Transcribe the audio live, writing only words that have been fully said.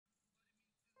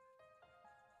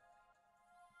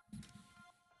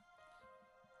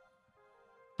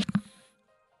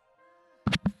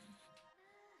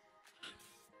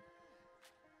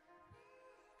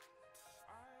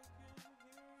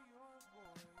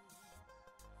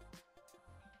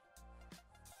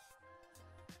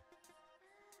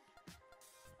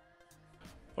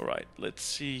Alright, let's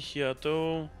see here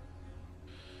though.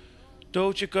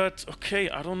 Detdert, okay,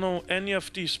 I don't know any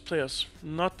of these players.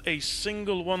 Not a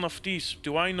single one of these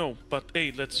do I know. But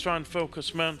hey, let's try and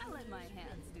focus, man. I'll let my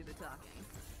hands do the talking.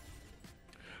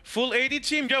 Full 80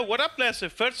 team, yo, what up, Lasse?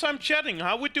 First time chatting,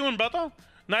 how we doing, brother?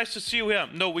 Nice to see you here.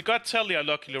 No, we got Talia,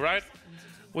 luckily, right?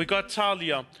 We got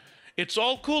Talia. It's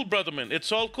all cool, brother, man.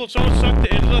 It's all cool. Someone suck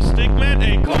the end of the stick, man.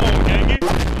 Hey, come on,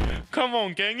 Gangy. Come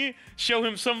on, Gangy. Show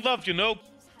him some love, you know?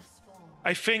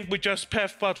 I think we just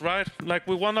path bot, right? Like,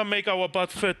 we wanna make our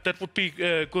bot fit. That would be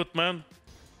good, man.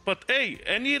 But hey,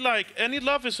 any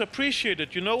love is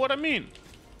appreciated. You know what I mean?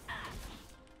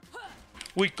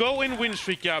 We go in win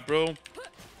streak, yeah, bro.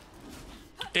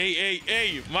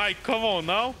 Hey, Mike, come on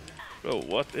now. Bro,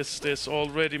 what is this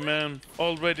already, man?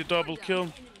 Already double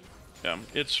kill. Yeah,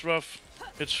 it's rough.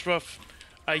 It's rough.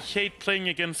 I hate playing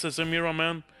against the Zamira,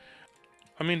 man.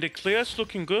 I mean, the clear's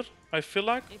looking good, I feel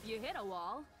like. If you hit a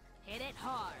wall, hit it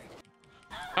hard.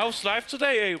 How's life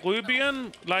today,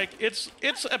 Rubian? Like, it's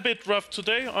a bit rough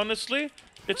today, honestly.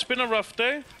 It's been a rough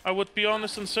day, I would be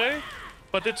honest and say.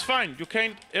 But it's fine. You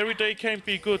can't, every day can't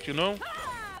be good, you know?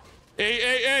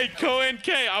 Hey, KoNK,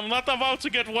 I'm not about to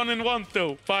get 1-in-1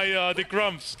 though, by the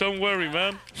Grumps. Don't worry,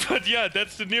 man. But yeah,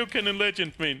 that's the new canon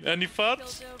legend, man. Any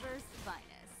thoughts?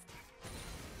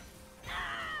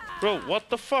 Bro, what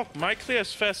the fuck? My clear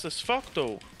is fast as fuck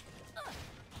though.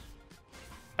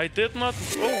 I did not...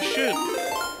 Oh, shit.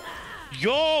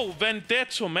 Yo,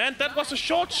 Vendetto, man. That was a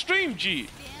short stream, G.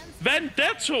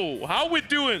 Vendetto, how we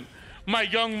doing? My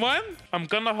young man? I'm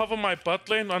gonna hover my bot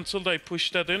lane until they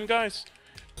push that in, guys.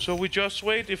 So we just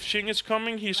wait. If Xing is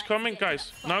coming, he's coming,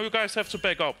 guys. Now you guys have to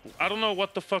back up. I don't know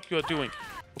what the fuck you're doing.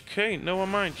 Okay, never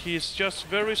mind. He is just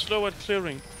very slow at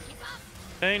clearing.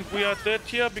 And we are dead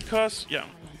here because... Yeah.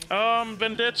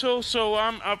 Vendetto, so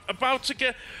I'm about to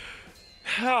get...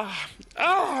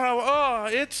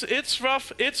 It's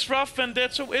rough. It's rough,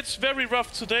 Vendetto. It's very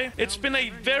rough today. It's been a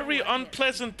very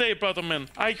unpleasant day, brother man.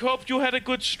 I hope you had a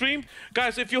good stream.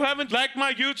 Guys, if you haven't liked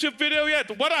my YouTube video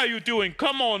yet, what are you doing?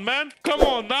 Come on, man. Come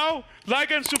on now.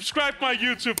 Like and subscribe my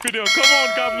YouTube video. Come on,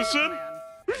 Gabnison.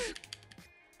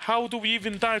 How do we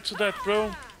even die to that,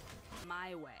 bro?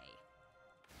 My way.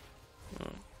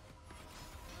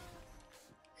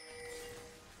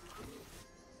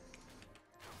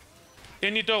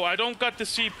 Any dough, I don't got the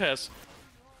C-Pass.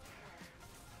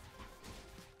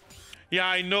 Yeah,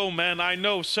 I know, man, I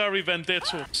know. Sorry,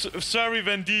 Vendetto. Sorry,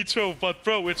 Vendetto, but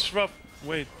bro, it's rough.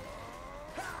 Wait.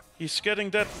 He's getting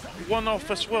that one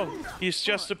off as well. He's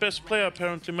just the best player,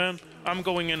 apparently, man. I'm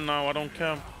going in now, I don't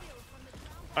care.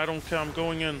 I don't care, I'm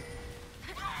going in.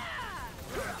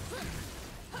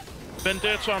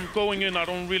 Vendetto, I'm going in, I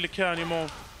don't really care anymore.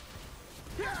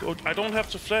 Oh, I don't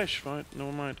have to flash, right?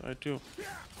 Never mind, I do.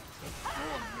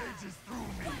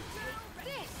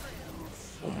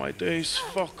 Oh my days,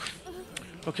 fuck.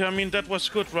 Okay, I mean, that was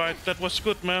good, right? That was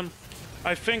good, man.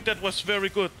 I think that was very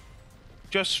good.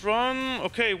 Just run.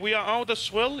 Okay, we are out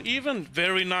as well, even.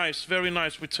 Very nice, very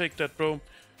nice. We take that, bro.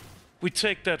 We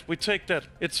take that, we take that.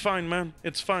 It's fine, man.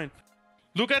 It's fine.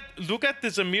 Look at the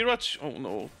Zamira. Oh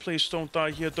no, please don't die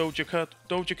here, Doja Cat.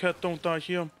 Doja Cat, don't die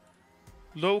here.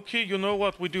 Low-key, you know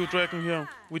what? We do dragon here.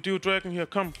 We do dragon here,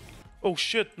 come. Oh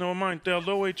shit, never mind, they are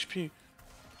low HP.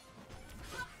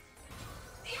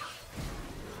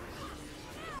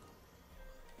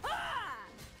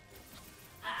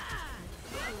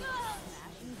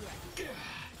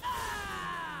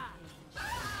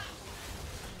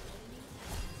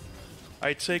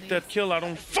 I take that kill, I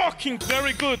don't fucking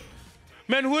very good.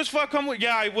 Man, who is fucking...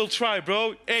 Yeah, I will try,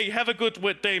 bro. Hey, have a good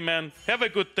day, man. Have a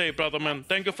good day, brother, man.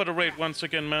 Thank you for the raid once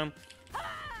again, man.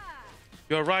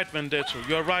 You're right, Vendetto.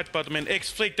 You're right, brother, man.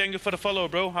 X-Flick, thank you for the follow,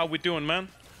 bro. How we doing, man?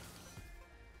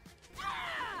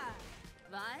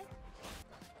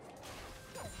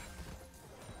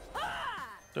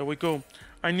 There we go.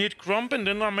 I need Grump and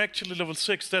then I'm actually level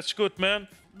 6. That's good, man.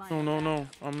 No.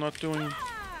 I'm not doing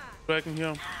dragon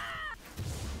here.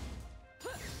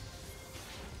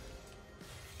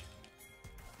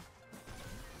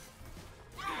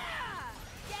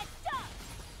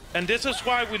 And this is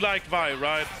why we like Vi,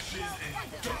 right?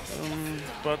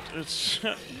 But it's...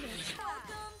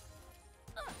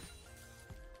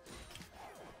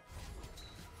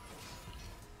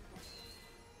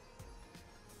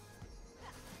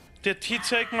 Did he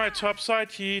take my top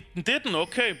side? He didn't.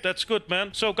 Okay, that's good,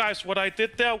 man. So, guys, what I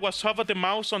did there was hover the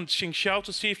mouse on Xingqiao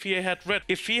to see if he had red.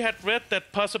 If he had red,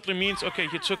 that possibly means, okay,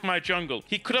 he took my jungle.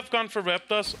 He could have gone for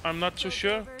Raptors. I'm not too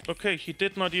sure. Okay, he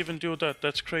did not even do that.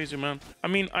 That's crazy, man. I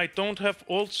mean, I don't have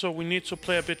ult, so we need to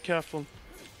play a bit careful.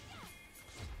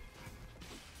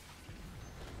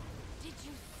 Did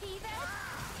you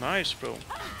Nice, bro.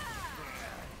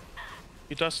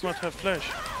 He does not have flash.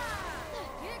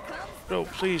 Bro,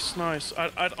 please, nice.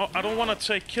 I don't want to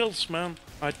take kills, man.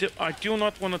 I do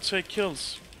not want to take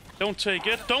kills. Don't take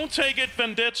it. Don't take it,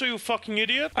 Vendetta, you fucking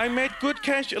idiot. I made good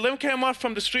cash, 11k a month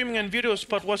from the streaming and videos,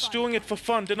 but was doing it for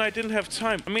fun. Then I didn't have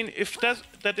time. I mean, if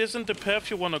that isn't the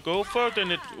path you want to go for, then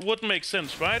it would make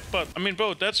sense, right? But, I mean,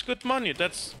 bro, that's good money.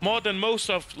 That's more than most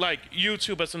of, like,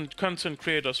 YouTubers and content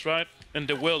creators, right? In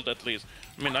the world, at least.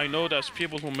 I mean, I know there's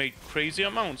people who make crazy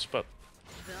amounts, but...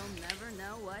 They'll never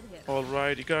know what hit.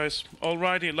 Alrighty, guys.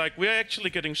 Alrighty, like, we're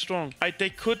actually getting strong. They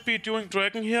could be doing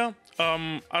Dragon here.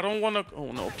 I don't wanna...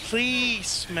 Oh, no.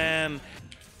 Please, man.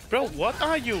 Bro, what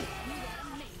are you...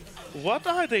 What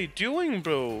are they doing,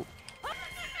 bro?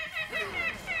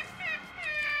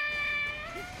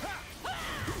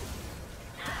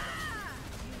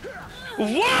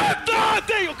 What are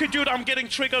they... Okay, dude, I'm getting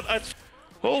triggered at...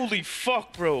 Holy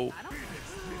fuck, bro.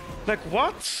 Like,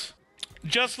 what?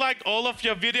 Just like all of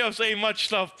your videos, hey,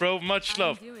 much love, bro, much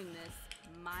love. I'm doing this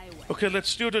my way. Okay,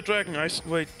 let's do the dragon ice.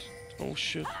 Wait. Oh,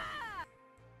 shit.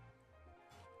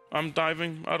 I'm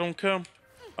diving, I don't care.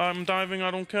 I'm diving,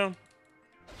 I don't care.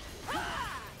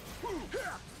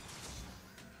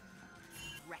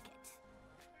 Wreck it.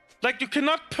 Like, you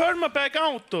cannot perma back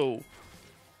out, though.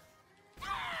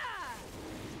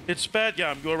 It's bad,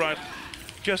 yeah, you're right.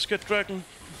 Just get dragon.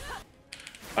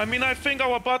 I mean, I think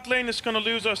our bot lane is gonna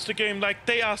lose us the game. Like,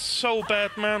 they are so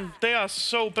bad, man. They are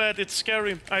so bad, it's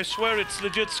scary. I swear it's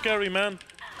legit scary, man.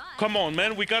 Come on,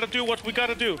 man, we gotta do what we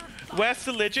gotta do. Where's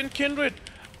the legend, Kindred?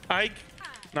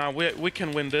 Nah, we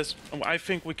can win this. I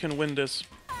think we can win this.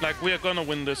 Like, we are gonna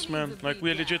win this, man. Like,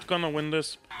 we're legit gonna win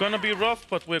this. Gonna be rough,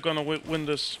 but we're gonna win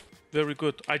this. Very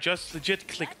good. I just legit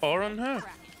click R on her,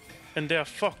 and they're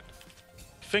fucked.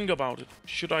 Think about it.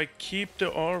 Should I keep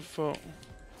the R for...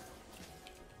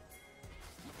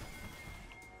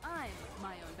 I'm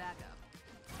my own backup.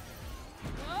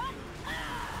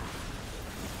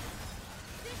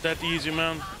 That easy,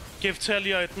 man. Give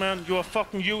Talia it, man. You're a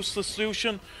fucking useless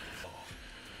Lucian.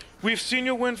 We've seen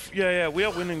you win. Yeah, we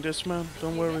are winning this, man.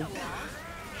 Don't worry.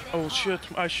 Oh, shit.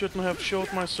 I shouldn't have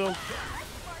showed myself.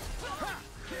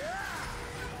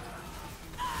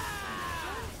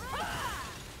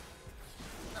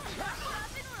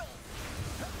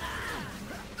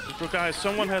 Bro, guys,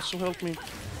 someone has to help me.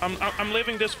 I'm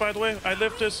living this, by the way. I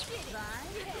live this.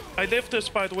 I live this,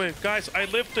 by the way. Guys, I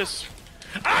live this.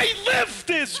 I live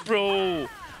this, bro!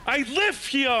 I live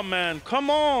here, man. Come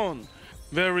on.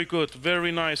 Very good.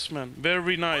 Very nice, man.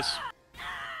 Very nice.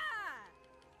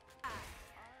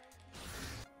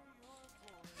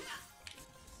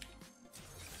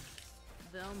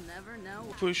 They'll never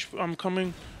know. Push. I'm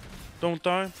coming. Don't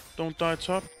die. Don't die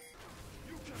top.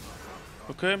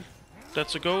 Okay.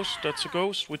 That's a ghost. That's a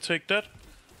ghost. We take that.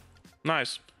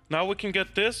 Nice. Now we can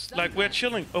get this. Like, we're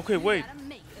chilling. Okay, wait.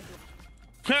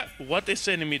 What is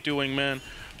enemy doing, man?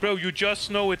 Bro, you just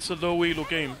know it's a low elo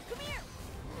game.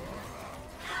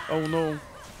 Oh, no.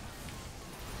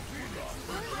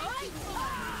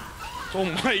 Oh,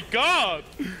 my God.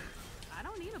 I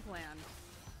don't need a plan.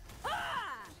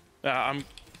 Yeah, I'm...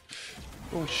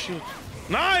 Oh, shit.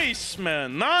 Nice,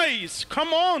 man. Nice.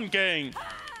 Come on, gang.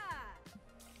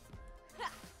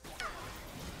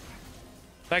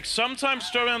 Like,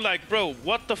 sometimes Dorian, like, bro,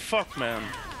 what the fuck, man?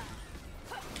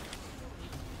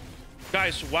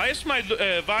 Guys, why is my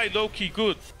Vi low-key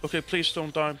good? Okay, please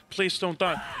don't die. Please don't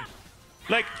die.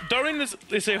 Like, Dorian is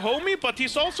a homie, but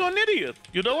he's also an idiot.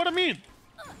 You know what I mean?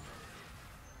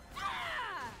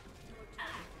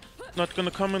 Not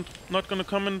gonna comment. Not gonna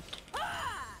comment.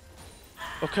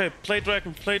 Okay, play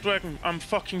dragon. Play dragon. I'm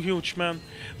fucking huge, man.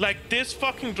 Like, this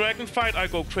fucking dragon fight, I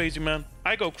go crazy, man.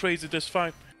 I go crazy this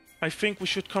fight. I think we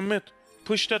should commit.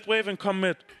 Push that wave and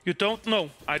commit. You don't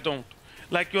know. I don't.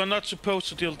 Like, you're not supposed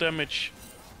to deal damage.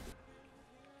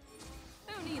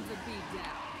 Who needs a beat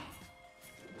down?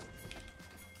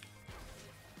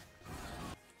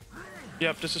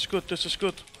 Yep, this is good. This is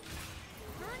good.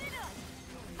 Burn it up.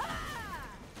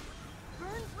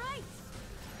 Burn bright.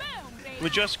 Boom, baby. We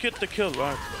just get the kill,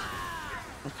 right?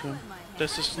 Okay.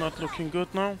 This is not looking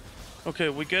good now. Okay,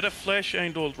 we get a flash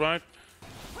ain't old, right?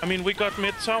 I mean, we got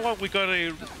mid tower, we got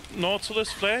a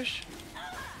Nautilus flash.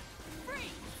 Free.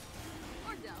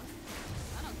 Or don't.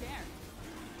 I don't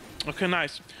care. Okay,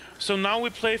 nice. So now we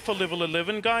play for level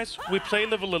 11, guys. We play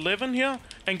level 11 here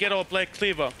and get our Black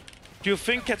Cleaver. Do you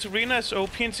think Katarina is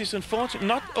OP in Season 14?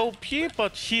 Not OP,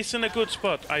 but she's in a good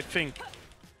spot, I think.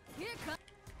 Here comes.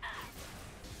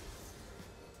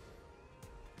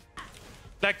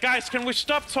 Like, guys, can we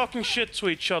stop talking shit to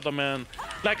each other, man?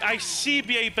 Like, I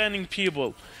CBA banning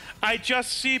people. I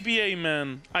just CBA,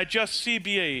 man. I just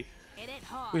CBA. Hit it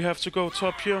hard. We have to go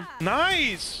top here.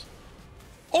 Nice!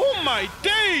 Oh my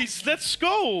days! Let's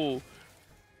go!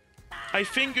 I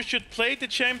think you should play the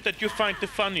champ that you find the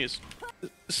funniest.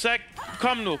 Zach,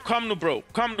 come no, bro.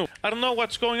 Come no. I don't know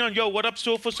what's going on. Yo, what up,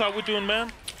 Sophus? How we doing,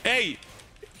 man? Hey,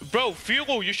 bro,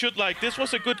 Firo, you should like, this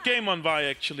was a good game on Vi,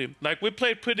 actually. Like, we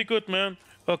played pretty good, man.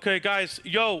 Okay, guys.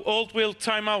 Yo, old will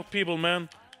time out, people, man.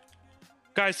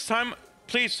 Guys, time,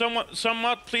 please,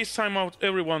 somewhat, please time out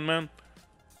everyone, man.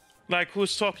 Like,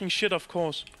 who's talking shit, of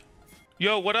course.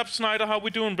 Yo, what up, Snyder? How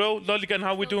we doing, bro? Lolligan,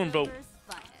 how we doing, bro? Eat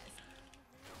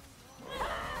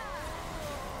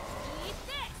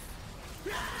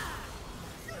this.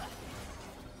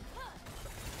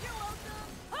 You're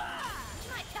welcome.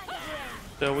 My time to win.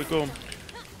 There we go.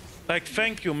 Like,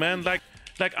 thank you, man. Like,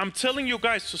 I'm telling you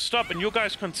guys to stop and you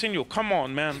guys continue. Come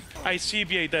on, man. I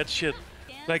CBA that shit.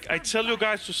 Like, I tell you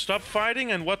guys to stop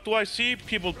fighting, and what do I see?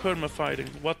 People perma-fighting.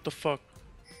 What the fuck?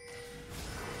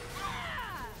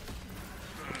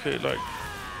 Okay, like...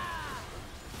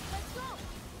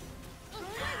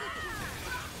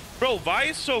 Bro, Vi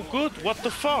is so good. What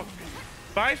the fuck?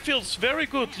 Vi feels very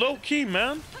good. Low-key,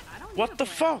 man. What the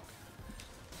fuck?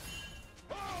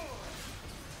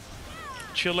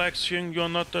 Chillax, Ying. You're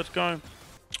not that guy.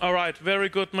 Alright, very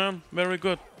good, man. Very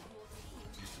good.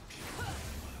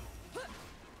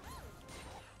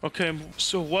 Okay,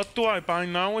 so what do I buy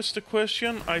now is the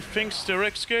question. I think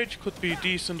Sterex Gauge could be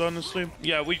decent, honestly.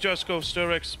 Yeah, we just go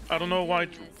Sterex. I don't know why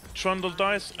Trundle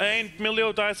dies. And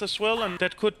Milio dies as well, and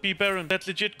that could be Baron. That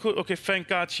legit could... Okay, thank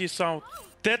God she's out.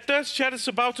 Detdert chat is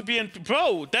about to be in...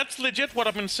 Bro, that's legit what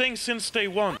I've been saying since day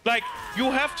one. Like,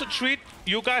 you have to treat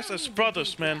you guys as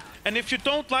brothers, man. And if you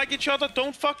don't like each other,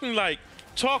 don't fucking, like,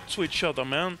 talk to each other,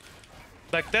 man.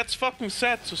 Like, that's fucking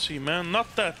sad to see, man.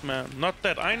 Not that, man. Not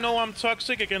that. I know I'm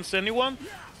toxic against anyone,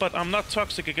 but I'm not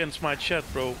toxic against my chat,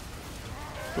 bro.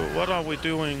 Bro, what are we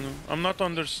doing? I'm not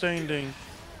understanding.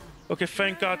 Okay,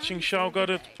 thank God Ching Shao got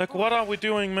it. Like, what are we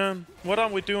doing, man? What are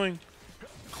we doing?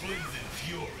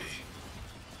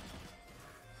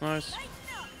 Nice.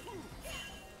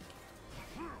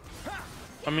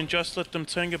 I mean, just let them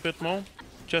tank a bit more.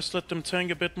 Just let them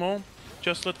tank a bit more.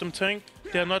 Just let them tank.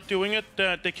 They're not doing it.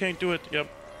 They can't do it. Yep.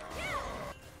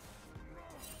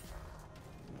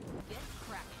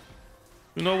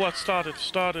 You know what? Started.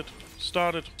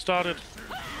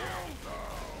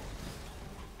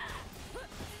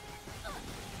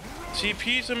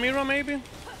 TP's a mirror, maybe?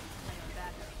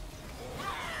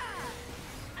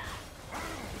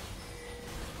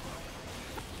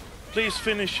 Please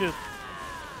finish it.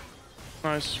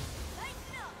 Nice.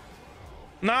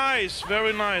 Nice!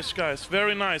 Very nice, guys.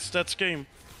 Very nice. That's game.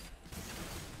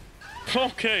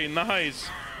 Okay, nice.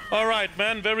 Alright,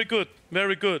 man. Very good.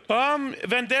 Very good.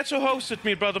 Vendetto hosted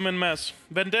me, Brotherman Mass.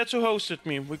 Vendetto hosted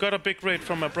me. We got a big raid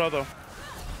from my brother.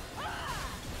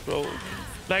 Bro.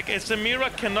 Like,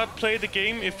 Samira cannot play the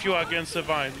game if you are against a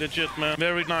Vi. Legit, man.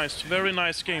 Very nice. Very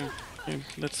nice game. Okay,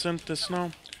 let's send this now.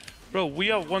 Bro,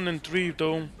 we are 1 and 3,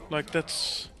 though. Like,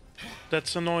 that's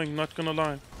annoying, not gonna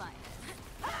lie.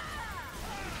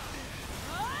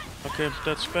 Okay,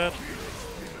 that's bad.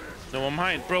 No, I'm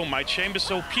high. Bro, my champ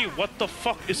is OP. What the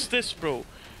fuck is this, bro?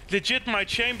 Legit, my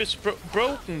champ is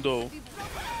broken, though.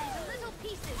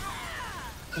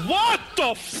 What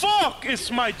the fuck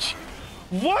is my...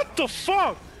 What the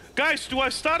fuck? Guys, do I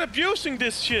start abusing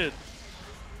this shit?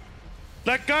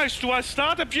 Like, guys, do I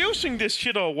start abusing this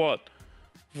shit or what?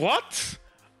 What?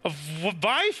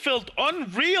 Vi felt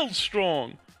unreal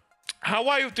strong. How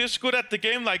are you this good at the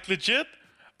game? Like, legit?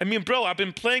 I mean, bro, I've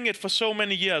been playing it for so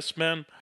many years, man.